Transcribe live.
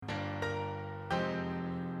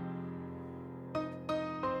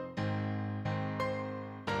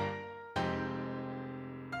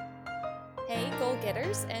Hey, goal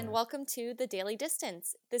getters, and welcome to The Daily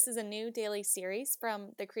Distance. This is a new daily series from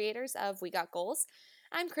the creators of We Got Goals.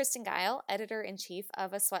 I'm Kristen Guile, editor in chief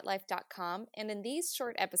of asweatlife.com, and in these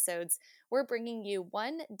short episodes, we're bringing you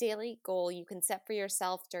one daily goal you can set for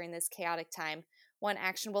yourself during this chaotic time, one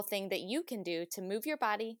actionable thing that you can do to move your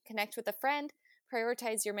body, connect with a friend,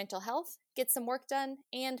 prioritize your mental health, get some work done,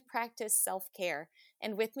 and practice self-care.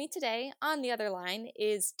 And with me today on the other line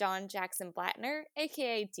is Dawn Jackson Blattner,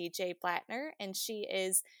 aka DJ Blattner, and she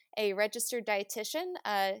is a registered dietitian,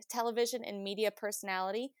 a television and media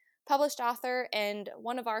personality, published author, and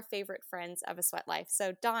one of our favorite friends of A Sweat Life.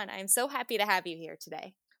 So Dawn, I'm so happy to have you here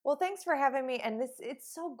today. Well, thanks for having me. And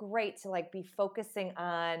it's so great to be focusing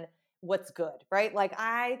on what's good, right?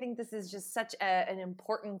 I think this is just such an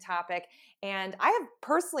important topic. And I have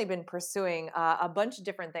personally been pursuing a bunch of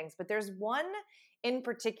different things, but there's one in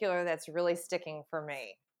particular that's really sticking for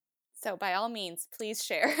me. So by all means, please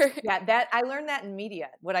share. Yeah, that I learned that in media.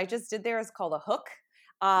 What I just did there is called a hook.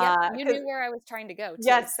 Yep, you knew where I was trying to go too.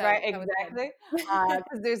 Yes, So right, that was good. exactly.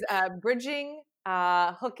 Because there's bridging,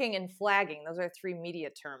 hooking, and flagging. Those are three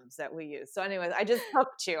media terms that we use. So, anyways, I just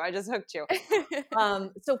hooked you.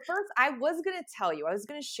 So first, I was going to tell you, I was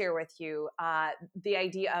going to share with you the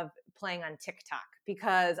idea of playing on TikTok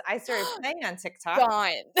because I started playing on TikTok.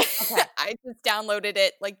 Gone. Okay. I just downloaded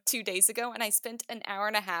it like 2 days ago and I spent an hour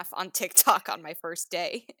and a half on TikTok on my first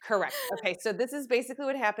day. Correct. Okay. So this is basically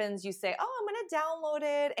what happens. You say, oh, I'm going to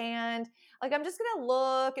download it and I'm just going to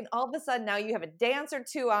look. And all of a sudden now you have a dance or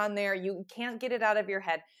two on there. You can't get it out of your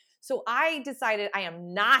head. So I decided I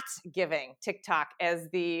am not giving TikTok as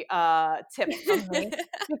the tip from me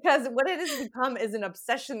because what it has become is an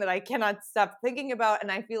obsession that I cannot stop thinking about.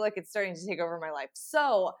 And I feel like it's starting to take over my life.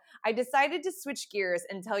 So I decided to switch gears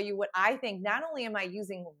and tell you what I think not only am I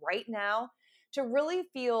using right now to really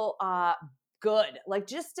feel good,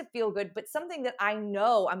 just to feel good, but something that I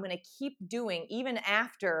know I'm going to keep doing even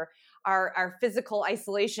after our physical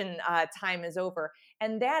isolation time is over.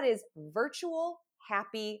 And that is virtual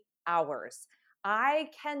happy hours. I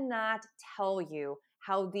cannot tell you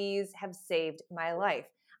how these have saved my life.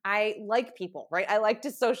 I like people, right? I like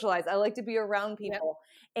to socialize. I like to be around people.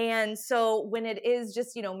 Yep. And so when it is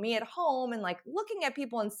just, me at home and looking at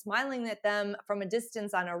people and smiling at them from a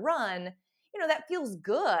distance on a run, that feels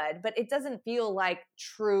good, but it doesn't feel like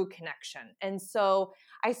true connection. And so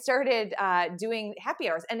I started doing happy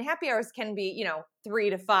hours, and happy hours can be, 3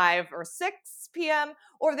 to 5 or 6 p.m.,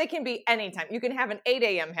 or they can be anytime. You can have an 8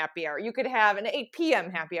 a.m. happy hour. You could have an 8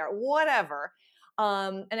 p.m. happy hour, whatever.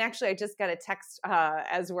 And actually, I just got a text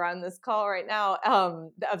as we're on this call right now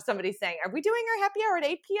of somebody saying, are we doing our happy hour at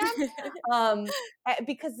 8 p.m.?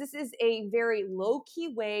 Because this is a very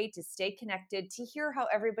low-key way to stay connected, to hear how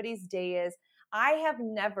everybody's day is. I have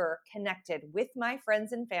never connected with my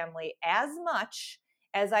friends and family as much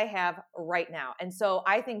as I have right now. And so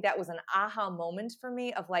I think that was an aha moment for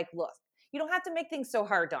me of look, you don't have to make things so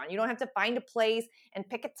hard, Dawn. You don't have to find a place and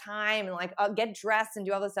pick a time and get dressed and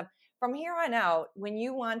do all this stuff. From here on out, when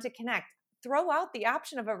you want to connect, throw out the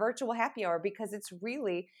option of a virtual happy hour because it's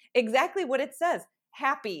really exactly what it says,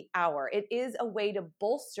 happy hour. It is a way to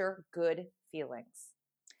bolster good feelings.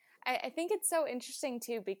 I think it's so interesting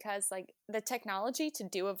too because the technology to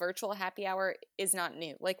do a virtual happy hour is not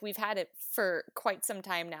new. We've had it for quite some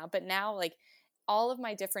time now, but now all of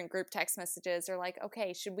my different group text messages are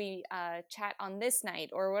okay, should we chat on this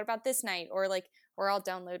night, or what about this night, or we're all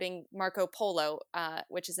downloading Marco Polo,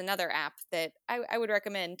 which is another app that I would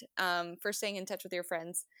recommend for staying in touch with your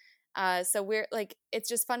friends. So we're it's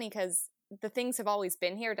just funny because the things have always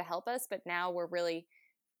been here to help us, but now we're really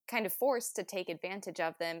kind of forced to take advantage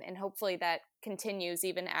of them, and hopefully that continues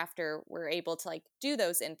even after we're able to do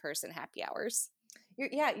those in-person happy hours.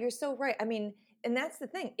 You're so right. I mean, and that's the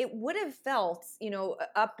thing. It would have felt,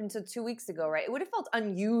 up until 2 weeks ago, right? It would have felt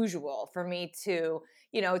unusual for me to,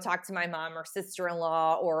 talk to my mom or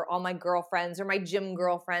sister-in-law or all my girlfriends or my gym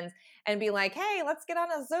girlfriends and be like, hey, let's get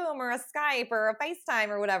on a Zoom or a Skype or a FaceTime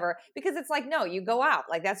or whatever. Because it's no, you go out.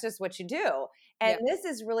 That's just what you do. And This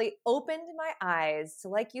has really opened my eyes to,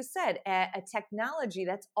 like you said, a technology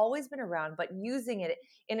that's always been around, but using it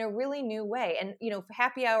in a really new way. And,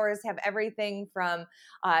 happy hours have everything from,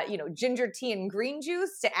 ginger tea and green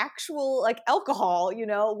juice to actual alcohol.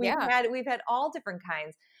 We've had all different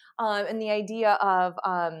kinds. And the idea of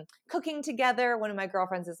cooking together. One of my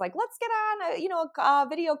girlfriends is let's get on a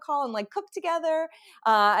video call and cook together.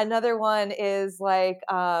 Another one is let's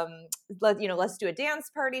do a dance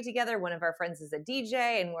party together. One of our friends is a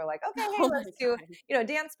DJ, and we're okay, hey, let's do a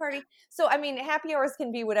dance party. So I mean, happy hours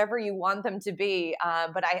can be whatever you want them to be.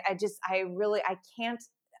 But I can't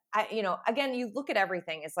again, you look at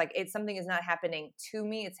everything. It's like something is not happening to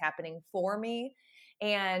me; it's happening for me.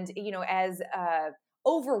 And as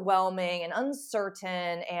overwhelming and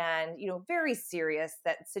uncertain and very serious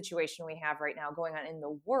that situation we have right now going on in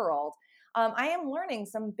the world, I am learning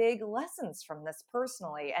some big lessons from this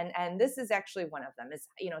personally, and this is actually one of them. Is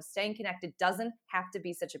staying connected doesn't have to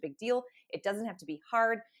be such a big deal. It doesn't have to be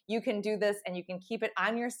hard. You can do this, and you can keep it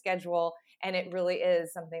on your schedule, and it really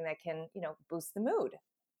is something that can boost the mood.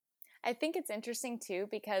 I think it's interesting too,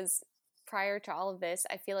 because prior to all of this,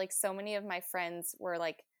 I feel like so many of my friends were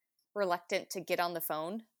like reluctant to get on the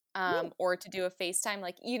phone or to do a FaceTime.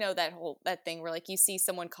 Like, that thing where like you see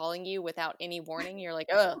someone calling you without any warning, you're like,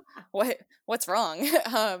 oh, what's wrong?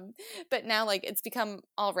 But now like it's become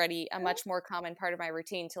already a much more common part of my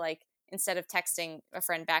routine to like, instead of texting a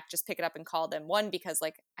friend back, just pick it up and call them. One, because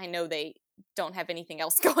like I know they don't have anything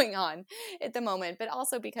else going on at the moment, but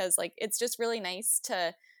also because like it's just really nice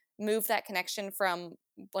to move that connection from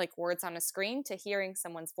like words on a screen to hearing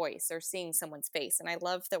someone's voice or seeing someone's face. And I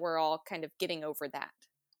love that we're all kind of getting over that.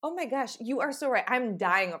 Oh my gosh, you are so right. I'm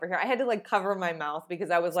dying over here. I had to like cover my mouth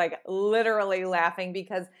because I was like literally laughing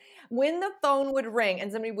because when the phone would ring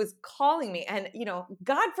and somebody was calling me and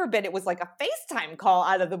God forbid it was like a FaceTime call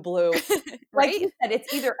out of the blue. Like Right? you said, it's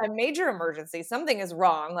either a major emergency, something is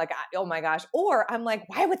wrong, like, oh my gosh, or I'm like,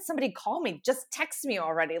 why would somebody call me? Just text me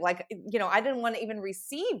already. Like, I didn't want to even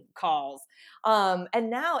receive calls. And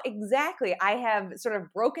now exactly, I have sort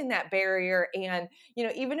of broken that barrier. And,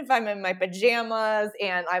 even if I'm in my pajamas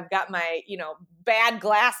and I've got my, bad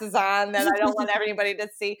glasses on that I don't want everybody to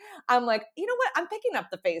see, I'm like, you know what? I'm picking up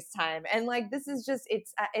the FaceTime. And like, this is just,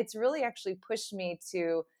 it's really actually pushed me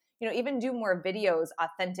to, even do more videos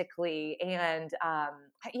authentically. And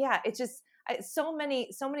yeah, it's just so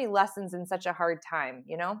many lessons in such a hard time,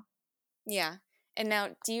 Yeah. And now,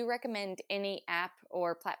 do you recommend any app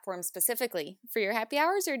or platform specifically for your happy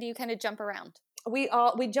hours, or do you kind of jump around? We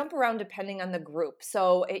jump around depending on the group.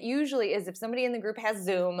 So it usually is if somebody in the group has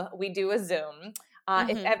Zoom, we do a Zoom.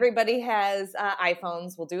 If Mm-hmm. everybody has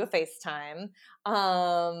iPhones, we'll do a FaceTime.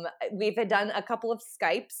 We've done a couple of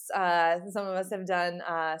Skypes. Some of us have done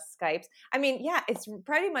Skypes. I mean, yeah, it's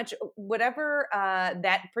pretty much whatever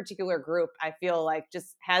that particular group I feel like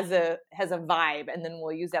just has a vibe, and then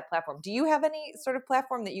we'll use that platform. Do you have any sort of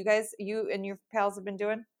platform that you and your pals have been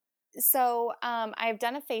doing? So I've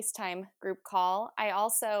done a FaceTime group call. I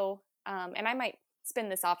also, and I might spin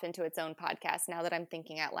this off into its own podcast now that I'm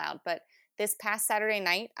thinking out loud, but this past Saturday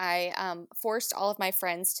night, I forced all of my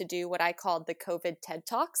friends to do what I called the COVID TED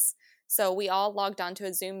Talks. So we all logged onto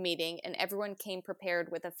a Zoom meeting and everyone came prepared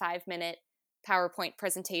with a 5-minute PowerPoint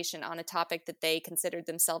presentation on a topic that they considered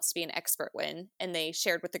themselves to be an expert in, and they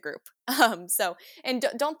shared with the group. And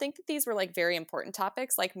don't think that these were like very important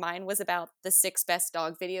topics. Like mine was about the 6 best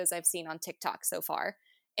dog videos I've seen on TikTok so far.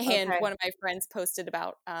 And Okay. one of my friends posted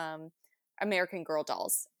about American Girl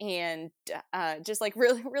dolls and just like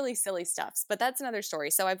really, really silly stuffs. But that's another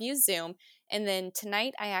story. So I've used Zoom. And then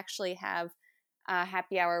tonight I actually have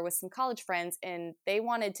happy hour with some college friends, and they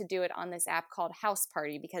wanted to do it on this app called House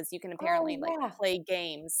Party because you can Oh apparently like yeah. play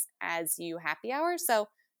games as you happy hour. So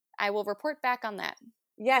I will report back on that.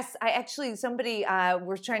 Yes, I actually somebody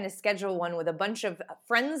was trying to schedule one with a bunch of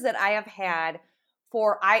friends that I have had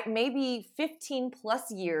for maybe 15 plus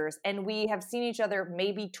years, and we have seen each other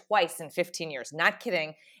maybe twice in 15 years. Not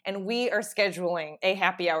kidding. And we are scheduling a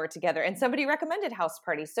happy hour together. And somebody recommended House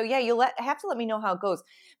Party. So yeah, have to let me know how it goes.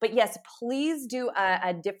 But yes, please do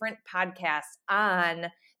a different podcast on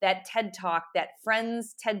that TED Talk, that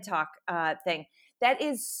Friends TED Talk thing. That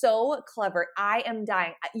is so clever. I am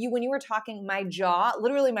dying. When you were talking, my jaw,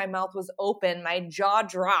 literally my mouth was open. My jaw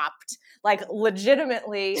dropped, like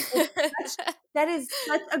legitimately. That is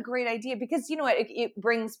such a great idea because you know what? It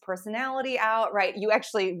brings personality out, right? You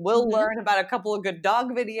actually will Hmm. learn about a couple of good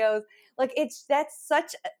dog videos. Like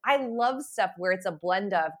I love stuff where it's a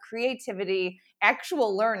blend of creativity,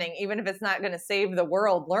 actual learning, even if it's not going to save the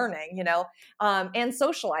world learning, and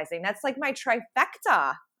socializing. That's like my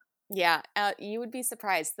trifecta. Yeah, you would be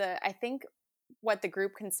surprised. I think what the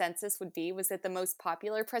group consensus would be was that the most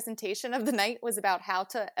popular presentation of the night was about how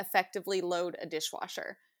to effectively load a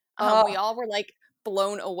dishwasher. We Oh, all were like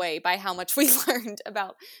blown away by how much we learned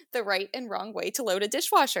about the right and wrong way to load a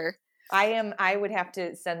dishwasher. I would have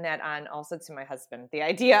to send that on also to my husband. The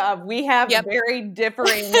idea of we have Yep. very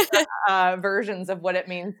differing versions of what it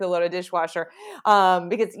means to load a dishwasher.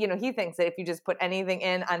 Because, he thinks that if you just put anything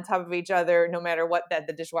in on top of each other, no matter what, that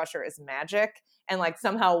the dishwasher is magic. And like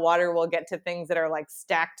somehow water will get to things that are like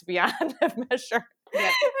stacked beyond measure.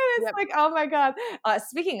 Yep. it's Yep. like, oh my God.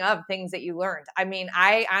 Speaking of things that you learned, I mean,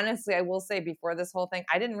 I honestly, I will say before this whole thing,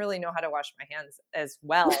 I didn't really know how to wash my hands as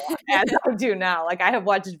well as I do now. Like I have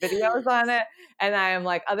watched videos on it and I am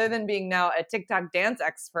like, other than being now a TikTok dance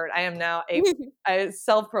expert, I am now a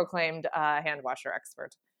self-proclaimed hand washer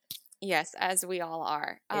expert. Yes, as we all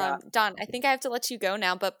are. Yeah. Don, I think I have to let you go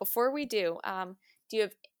now, but before we do you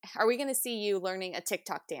have are we going to see you learning a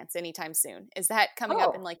TikTok dance anytime soon? Is that coming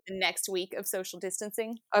up in Oh, like the next week of social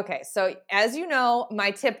distancing? okay, so as you know, my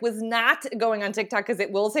tip was not going on TikTok because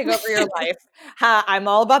it will take over your life. I'm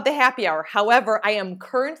all about the happy hour. However, I am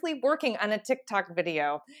currently working on a TikTok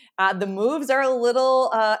video. The moves are a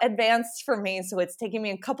little advanced for me, so it's taking me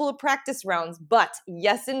a couple of practice rounds. But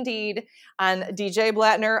yes, indeed, on DJ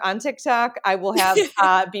Blattner on TikTok, I will have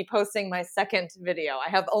be posting my second video. I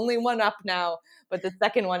have only one up now, but the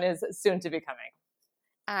second one is soon to be coming.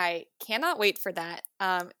 I cannot wait for that.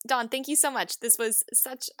 Dawn, thank you so much. This was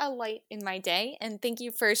such a light in my day, and thank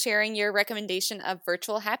you for sharing your recommendation of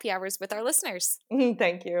virtual happy hours with our listeners.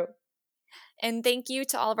 Thank you. And thank you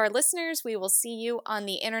to all of our listeners. We will see you on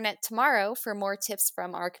the internet tomorrow for more tips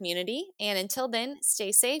from our community. And until then,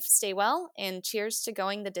 stay safe, stay well, and cheers to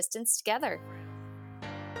going the distance together.